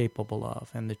what they're capable of.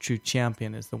 And the true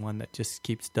champion is the one that just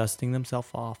keeps dusting themselves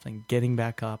off and getting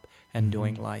back up and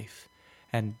doing life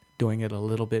and doing it a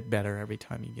little bit better every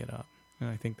time you get up. And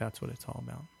I think that's what it's all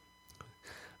about.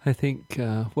 I think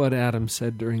what Adam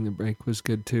said during the break was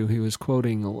good too. He was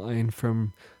quoting a line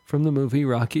from the movie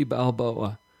Rocky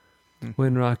Balboa,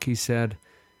 when Rocky said,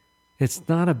 "It's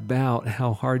not about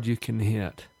how hard you can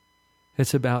hit.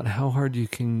 It's about how hard you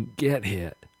can get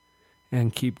hit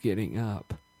and keep getting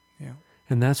up." Yeah.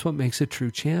 And that's what makes a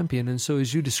true champion. And so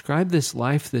as you describe this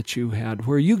life that you had,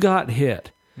 where you got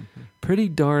hit pretty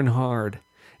darn hard,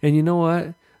 and you know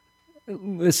what?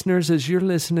 Listeners, as you're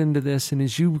listening to this and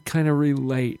as you kind of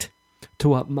relate to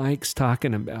what Mike's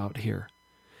talking about here,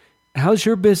 how's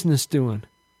your business doing?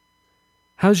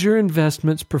 How's your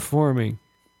investments performing?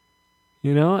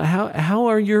 You know, how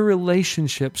are your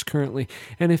relationships currently?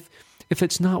 And if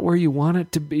it's not where you want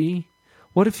it to be,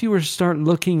 what if you were to start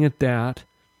looking at that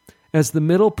as the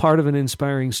middle part of an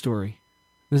inspiring story?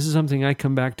 This is something I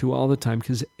come back to all the time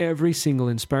because every single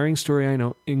inspiring story I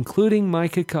know, including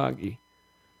Mike Akagi,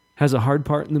 has a hard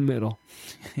part in the middle.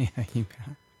 Yeah, you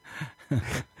bet.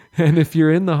 And if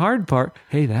you're in the hard part,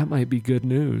 hey, that might be good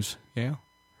news. Yeah.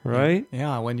 Right?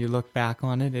 Yeah, when you look back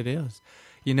on it, it is.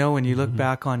 You know, when you look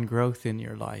back on growth in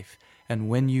your life and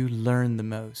when you learn the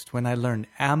most, when I learned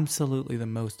absolutely the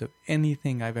most of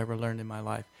anything I've ever learned in my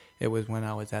life, it was when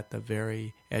I was at the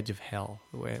very edge of hell.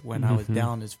 When I was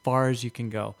down as far as you can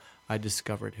go, I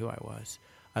discovered who I was.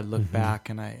 I looked back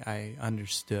and I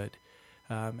understood.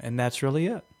 And that's really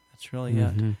it. That's really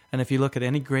it. And if you look at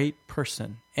any great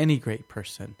person,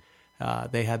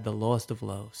 they had the lowest of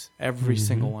lows. Every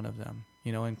single one of them,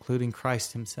 you know, including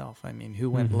Christ himself. I mean, who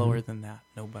went lower than that?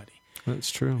 Nobody. That's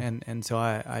true. And so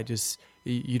I just,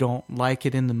 you don't like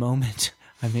it in the moment.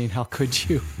 I mean, how could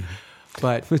you?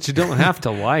 But you don't have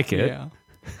to like it. Yeah.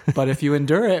 But if you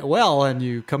endure it well and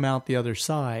you come out the other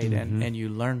side and you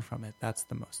learn from it, that's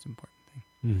the most important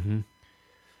thing.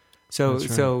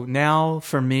 So now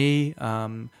for me,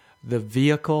 the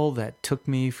vehicle that took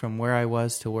me from where I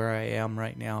was to where I am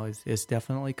right now is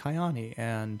definitely Kyani.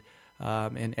 And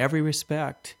in every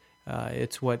respect,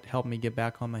 it's what helped me get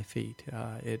back on my feet.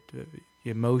 It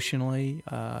emotionally,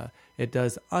 it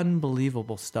does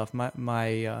unbelievable stuff.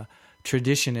 My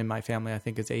tradition in my family, I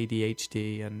think, is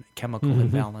ADHD and chemical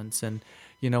imbalance. And,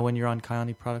 when you're on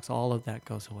Kyone products, all of that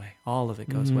goes away. All of it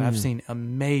goes away. I've seen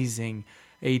amazing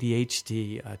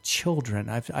ADHD children.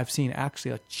 I've seen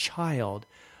actually a child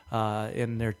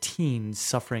in their teens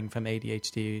suffering from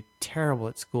ADHD, terrible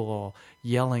at school,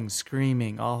 yelling,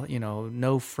 screaming,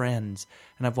 no friends.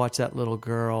 And I've watched that little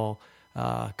girl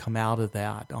come out of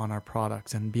that on our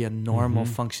products and be a normal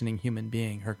functioning human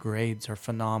being. Her grades are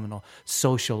phenomenal.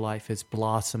 Social life is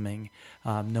blossoming.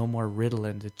 No more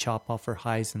Ritalin to chop off her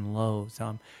highs and lows.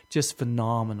 Just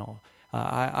phenomenal.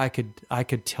 I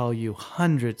could tell you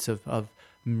hundreds of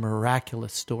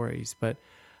miraculous stories, but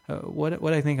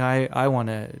what I think I want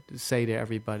to say to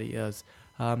everybody is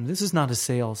this is not a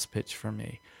sales pitch for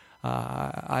me.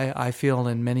 I feel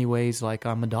in many ways like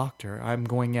I'm a doctor. I'm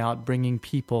going out bringing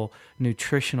people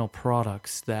nutritional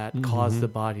products that cause the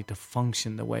body to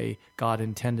function the way God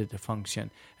intended to function,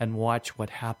 and watch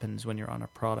what happens when you're on our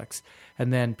products.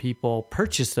 And then people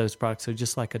purchase those products. So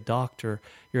just like a doctor,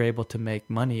 you're able to make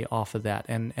money off of that.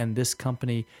 And this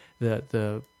company,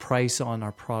 the price on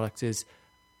our products is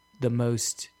the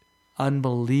most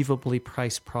unbelievably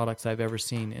priced products I've ever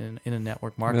seen in a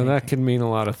network marketing. Now that can mean a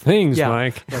lot of things,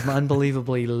 Mike. They're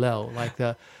unbelievably low.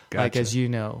 Like as you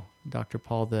know, Dr.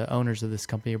 Paul, the owners of this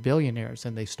company are billionaires,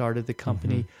 and they started the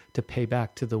company to pay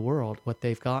back to the world what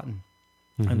they've gotten.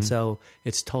 And so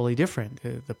it's totally different.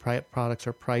 The products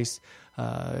are priced.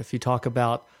 If you talk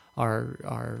about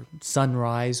our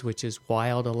Sunrise, which is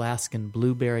wild Alaskan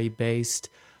blueberry based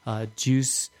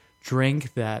juice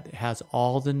drink that has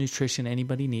all the nutrition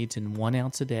anybody needs in 1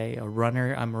 ounce a day. I'm a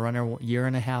runner, 1.5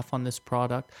 years on this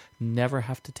product. Never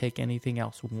have to take anything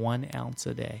else. 1 ounce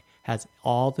a day. Has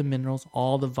all the minerals,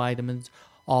 all the vitamins,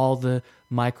 all the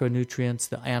micronutrients,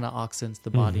 the antioxidants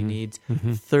the body needs.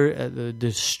 The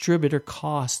distributor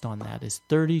cost on that is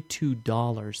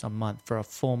 $32 a month for a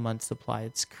full month supply.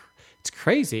 It's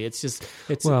crazy.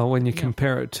 When you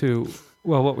compare it to...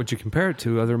 Well, what would you compare it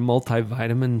to? Other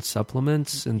multivitamin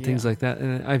supplements and things like that?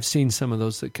 And I've seen some of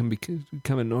those that can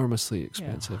become enormously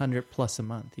expensive. $100+ a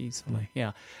month easily.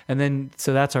 Yeah. And then,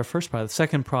 so that's our first product. The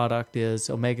second product is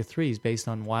omega-3s based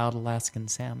on wild Alaskan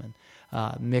salmon,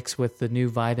 mixed with the new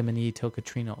vitamin E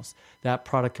tocotrienols. That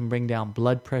product can bring down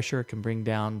blood pressure, it can bring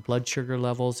down blood sugar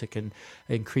levels, it can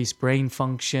increase brain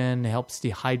function, helps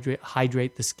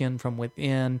hydrate the skin from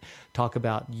within. Talk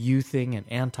about youthing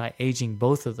and anti-aging.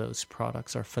 Both of those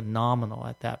products are phenomenal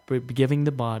at that, giving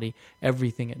the body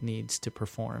everything it needs to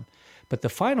perform. But the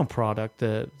final product,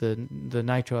 the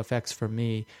Nitro FX for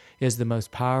me, is the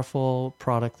most powerful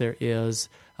product there is.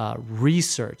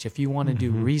 Research, if you want to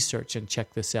do research and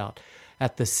check this out,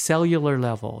 at the cellular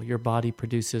level, your body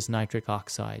produces nitric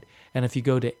oxide. And if you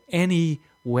go to any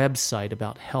website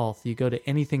about health, you go to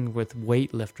anything with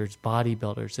weightlifters,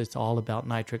 bodybuilders, it's all about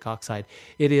nitric oxide.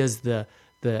 It is the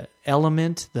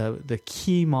element, the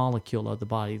key molecule of the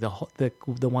body,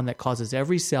 the one that causes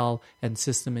every cell and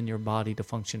system in your body to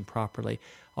function properly.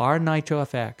 Our Nitro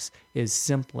FX is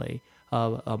simply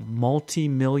a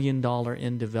multi-million-dollar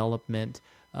in development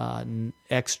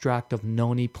extract of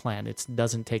noni plant. It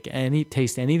doesn't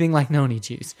taste anything like noni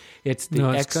juice. It's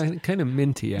kind of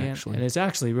minty, actually. And it's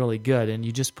actually really good. And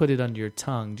you just put it under your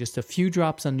tongue, just a few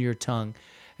drops under your tongue,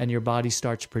 and your body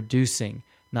starts producing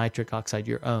nitric oxide,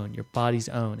 your body's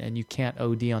own, and you can't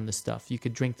OD on the stuff. You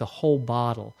could drink the whole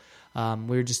bottle.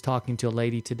 We were just talking to a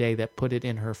lady today that put it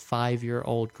in her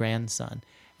 5-year-old grandson,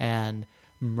 and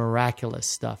miraculous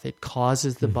stuff. It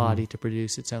causes the body to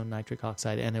produce its own nitric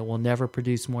oxide, and it will never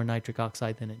produce more nitric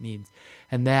oxide than it needs.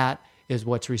 And that is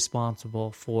what's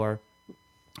responsible for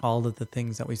all of the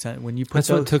things that we said. When you put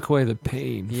what took away the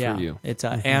pain for you. It's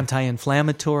an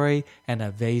anti-inflammatory and a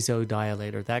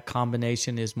vasodilator. That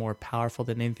combination is more powerful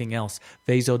than anything else.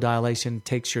 Vasodilation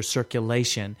takes your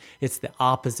circulation. It's the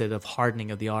opposite of hardening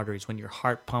of the arteries. When your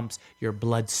heart pumps, your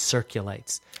blood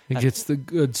circulates. It gets the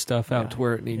good stuff out to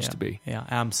where it needs to be. Yeah,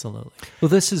 absolutely. Well,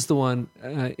 this is the one,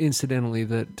 incidentally,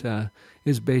 that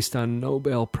is based on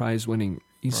Nobel Prize-winning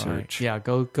research. Right. Yeah,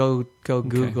 go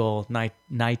Google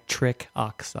nitric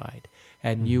oxide,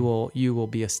 and you will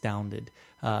be astounded.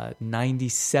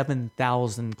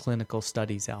 97,000 clinical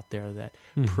studies out there that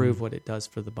prove what it does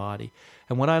for the body.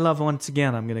 And what I love, once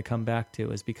again, I'm going to come back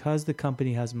to, is because the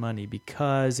company has money,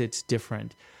 because it's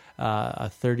different, a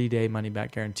 30-day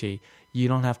money-back guarantee. You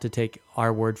don't have to take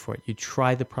our word for it. You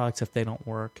try the products. If they don't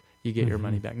work, you get your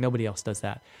money back. Nobody else does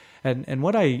that. And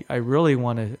what I really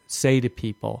want to say to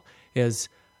people is,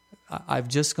 I've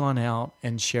just gone out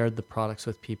and shared the products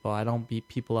with people. I don't beat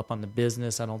people up on the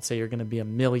business. I don't say you're going to be a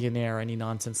millionaire or any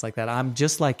nonsense like that. I'm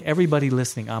just like everybody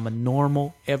listening. I'm a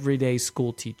normal, everyday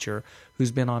school teacher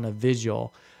who's been on a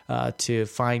vigil to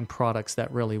find products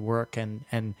that really work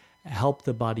and help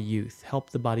the body youth,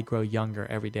 help the body grow younger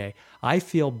every day. I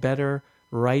feel better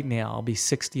right now. I'll be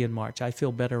 60 in March. I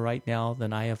feel better right now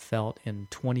than I have felt in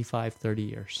 25, 30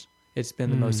 years. It's been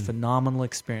the most phenomenal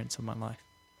experience of my life.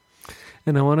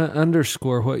 And I want to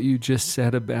underscore what you just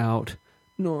said about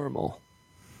normal.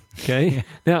 Okay?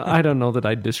 Now, I don't know that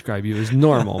I'd describe you as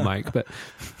normal, Mike, but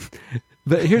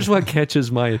here's what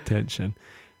catches my attention.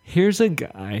 Here's a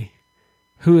guy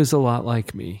who is a lot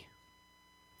like me.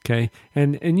 Okay?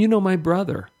 And you know my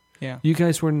brother. Yeah. You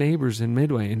guys were neighbors in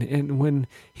Midway. And when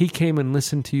he came and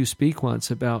listened to you speak once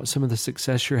about some of the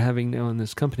success you're having now in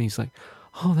this company, he's like,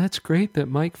 oh, that's great that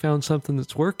Mike found something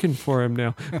that's working for him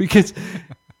now. Because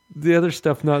the other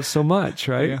stuff, not so much,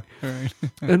 right? Yeah, right.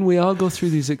 And we all go through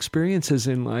these experiences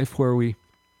in life where we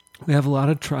have a lot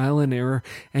of trial and error,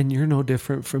 and you're no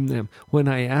different from them. When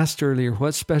I asked earlier,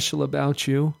 what's special about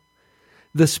you?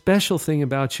 The special thing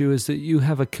about you is that you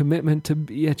have a commitment to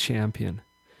be a champion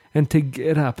and to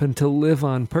get up and to live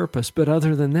on purpose. But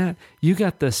other than that, you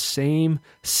got the same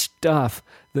stuff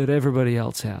that everybody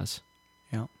else has.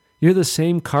 Yeah. You're the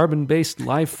same carbon-based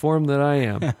life form that I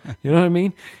am. You know what I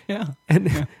mean? Yeah.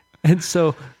 And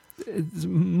so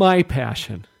my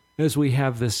passion as we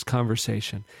have this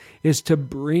conversation is to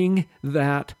bring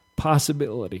that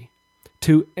possibility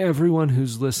to everyone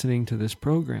who's listening to this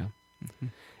program. Mm-hmm.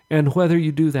 And whether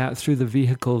you do that through the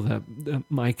vehicle that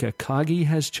Micah Kagi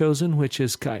has chosen, which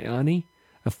is Kyani,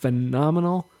 a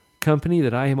phenomenal company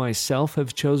that I myself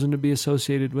have chosen to be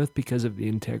associated with because of the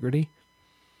integrity,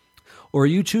 or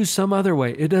you choose some other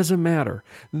way, it doesn't matter.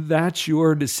 That's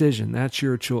your decision. That's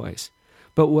your choice.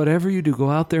 But whatever you do, go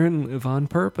out there and live on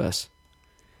purpose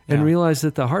and realize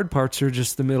that the hard parts are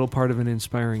just the middle part of an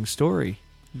inspiring story.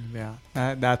 Yeah,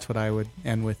 that's what I would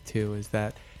end with too, is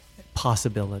that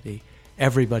possibility.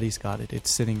 Everybody's got it.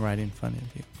 It's sitting right in front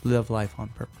of you. Live life on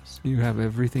purpose. You have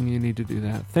everything you need to do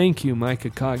that. Thank you, Micah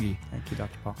Kagi. Thank you,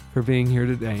 Dr. Paul. For being here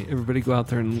today. Everybody go out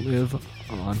there and live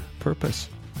on purpose.